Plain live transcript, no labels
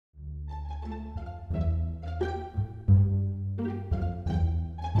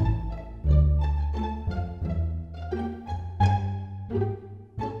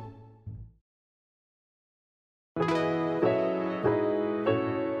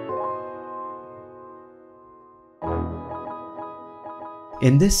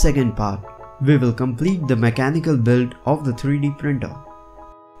In this second part, we will complete the mechanical build of the 3D printer.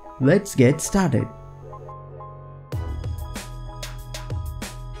 Let's get started.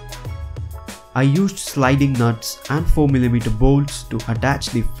 I used sliding nuts and 4mm bolts to attach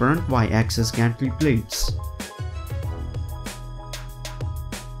the front Y-axis gantry plates.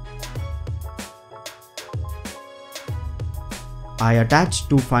 I attached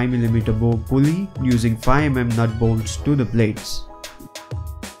two 5mm bore pulley using 5mm nut bolts to the plates.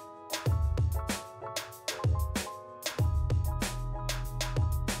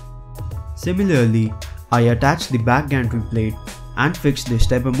 Similarly, I attached the back gantry plate and fixed the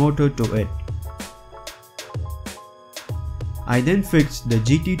stepper motor to it. I then fixed the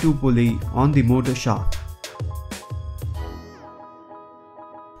GT2 pulley on the motor shaft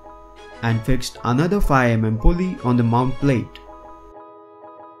and fixed another 5mm pulley on the mount plate.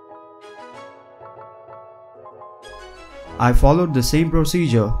 I followed the same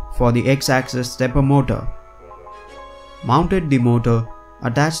procedure for the X-axis stepper motor. Mounted the motor,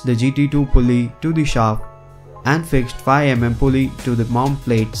 attached the GT2 pulley to the shaft and fixed 5mm pulley to the mount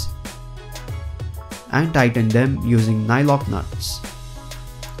plates and tightened them using nylon nuts.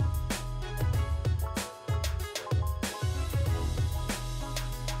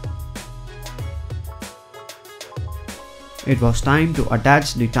 It was time to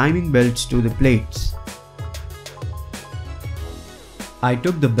attach the timing belts to the plates. I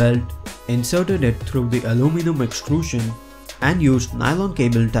took the belt, inserted it through the aluminum extrusion and used nylon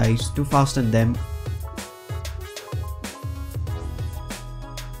cable ties to fasten them.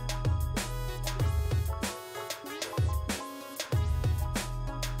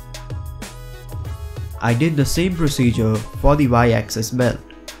 I did the same procedure for the Y-axis belt.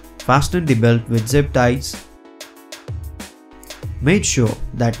 Fastened the belt with zip ties. Made sure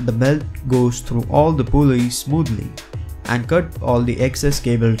that the belt goes through all the pulleys smoothly and cut all the excess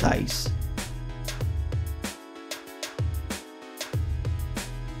cable ties.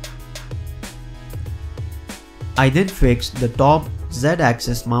 I then fixed the top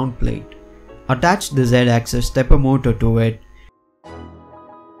Z-axis mount plate, attached the Z-axis stepper motor to it,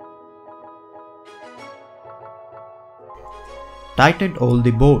 tightened all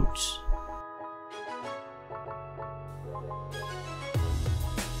the bolts.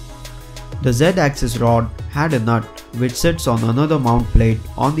 The Z-axis rod had a nut which sits on another mount plate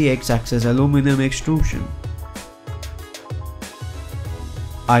on the X-axis aluminum extrusion.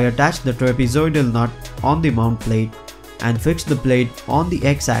 I attached the trapezoidal nut on the mount plate and fixed the plate on the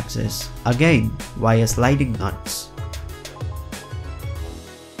X-axis again via sliding nuts.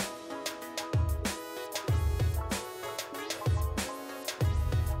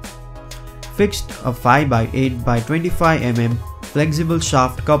 Fixed a 5x8x25mm flexible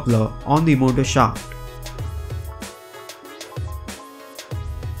shaft coupler on the motor shaft.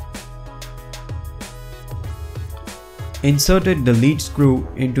 Inserted the lead screw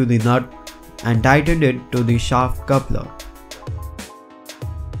into the nut and tightened it to the shaft coupler.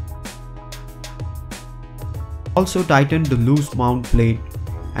 Also tightened the loose mount plate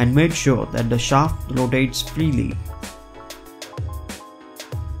and made sure that the shaft rotates freely.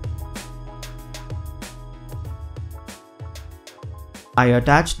 I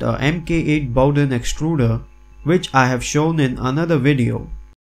attached a MK8 extruder which I have shown in another video.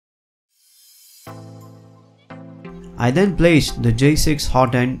 I then placed the J6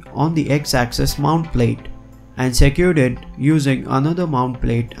 hot end on the X-axis mount plate and secured it using another mount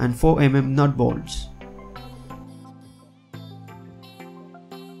plate and 4mm nut bolts.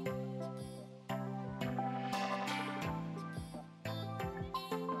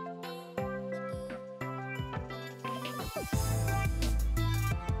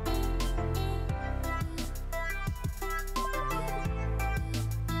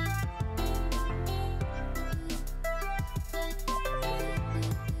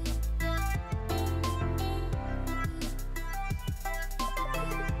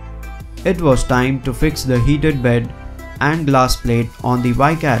 It was time to fix the heated bed and glass plate on the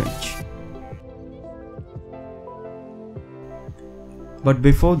Y carriage. But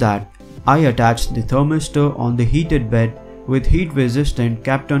before that, I attached the thermistor on the heated bed with heat resistant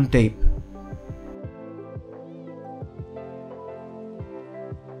Kapton tape.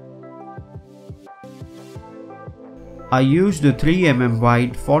 I used a 3mm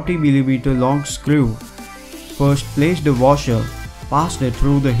wide 40mm long screw. First placed the washer, passed it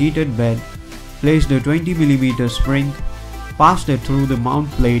through the heated bed, placed a 20mm spring, passed it through the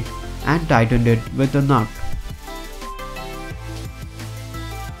mount plate and tightened it with a nut.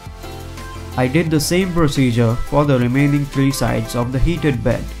 I did the same procedure for the remaining three sides of the heated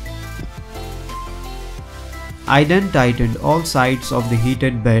bed. I then tightened all sides of the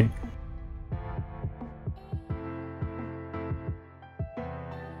heated bed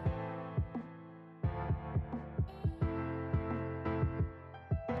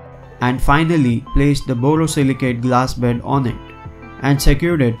and finally placed the borosilicate glass bed on it and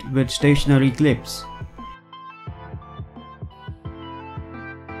secured it with stationary clips.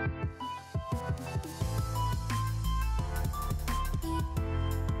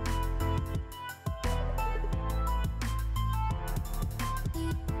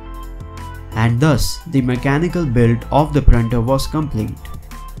 And thus the mechanical build of the printer was complete.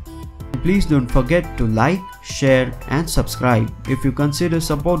 Please don't forget to like, share and subscribe if you consider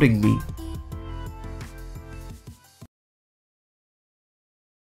supporting me.